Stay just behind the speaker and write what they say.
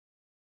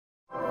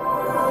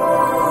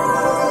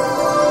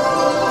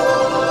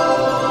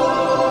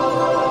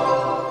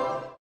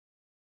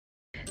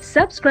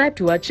Subscribe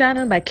to our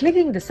channel by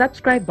clicking the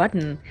subscribe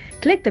button.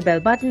 Click the bell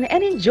button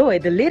and enjoy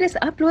the latest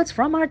uploads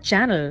from our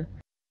channel.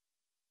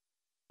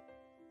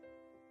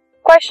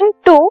 Question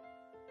 2.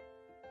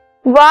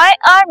 Why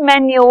are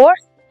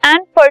manures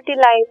and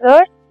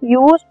fertilizers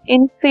used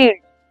in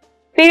fields?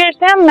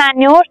 Fields में हम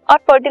manures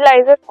और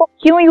fertilizers को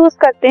क्यों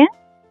use करते हैं?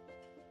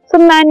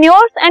 So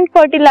manures and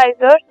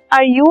fertilizers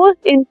are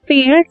used in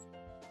fields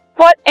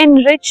for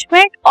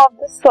enrichment of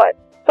the soil.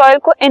 Soil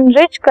को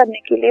enrich करने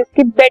के लिए,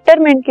 उसकी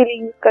betterment के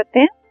लिए use करते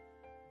हैं.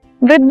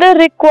 With the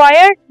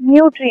required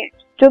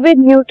nutrients, जो भी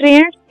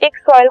nutrients एक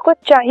soil को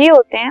चाहिए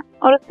होते हैं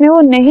और उसमें वो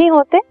नहीं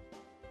होते,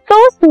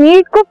 तो उस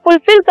नीड को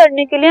फुलफिल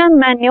करने के लिए हम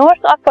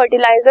मैन्योर्स और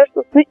फर्टिलाइजर्स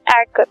उसमें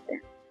ऐड करते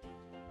हैं.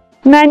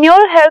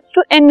 Manure helps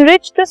to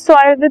enrich the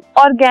soil with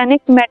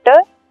organic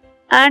matter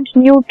and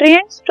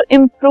nutrients to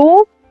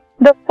improve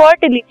the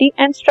fertility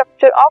and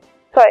structure of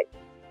soil.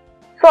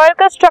 Soil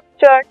का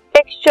स्ट्रक्चर,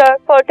 टेक्सचर,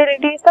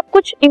 फर्टिलिटी सब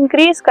कुछ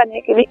इंक्रीज करने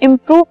के लिए,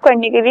 इंप्रूव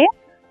करने के लिए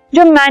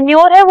जो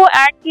मैन्योर है वो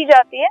ऐड की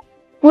जाती है.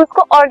 वो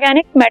उसको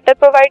ऑर्गेनिक मैटर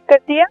प्रोवाइड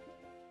करती है,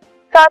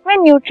 साथ में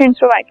न्यूट्रिएंट्स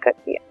प्रोवाइड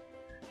करती है.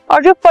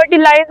 और जो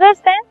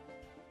फर्टिलाइजर्स हैं,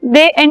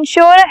 दे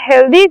ensure a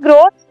healthy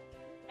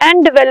growth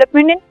and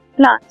development in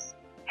plants.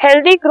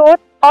 Healthy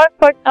growth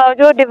और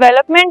जो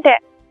डेवलपमेंट है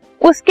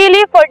उसके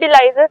लिए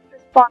फर्टिलाइजर्स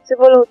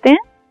रिस्पॉन्सिबल होते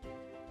हैं.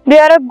 They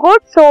are a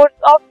good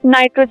source of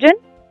nitrogen,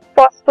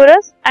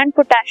 phosphorus and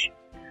potassium.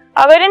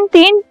 अगर इन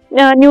तीन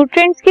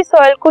न्यूट्रिएंट्स की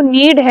सॉइल को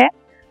नीड है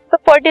तो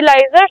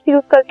फर्टिलाइजर्स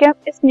यूज करके हम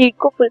इस नीड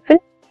को फुलफिल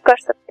कर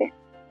सकते हैं.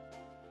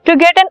 To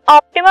get an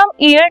optimum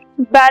yield,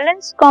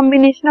 balance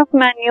combination of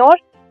manure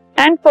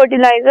and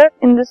fertilisers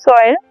in the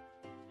soil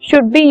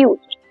should be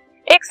used.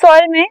 एक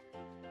सॉइल में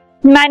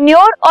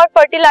मैन्योर और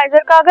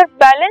फर्टिलाइजर का अगर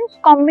बैलेंस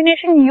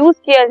कॉम्बिनेशन यूज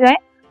किया जाए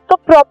तो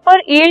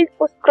प्रॉपर यील्ड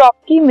उस क्रॉप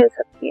की मिल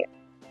सकती है.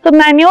 तो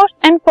manure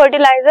and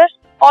fertilisers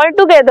all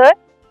together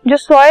जो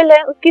सॉइल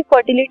है उसकी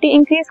फर्टिलिटी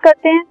इंक्रीज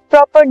करते हैं,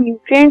 प्रॉपर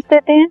न्यूट्रिएंट्स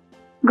देते हैं,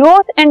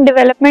 ग्रोथ एंड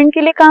डेवलपमेंट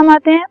के लिए काम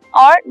आते हैं,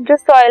 और जो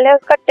सॉइल है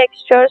उसका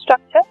टेक्सचर,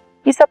 स्ट्रक्चर,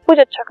 ये सब कुछ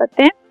अच्छा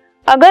करते हैं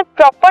अगर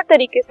प्रॉपर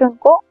तरीके से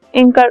उनको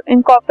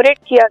इनकॉर्पोरेट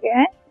किया गया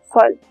है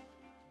सॉइल.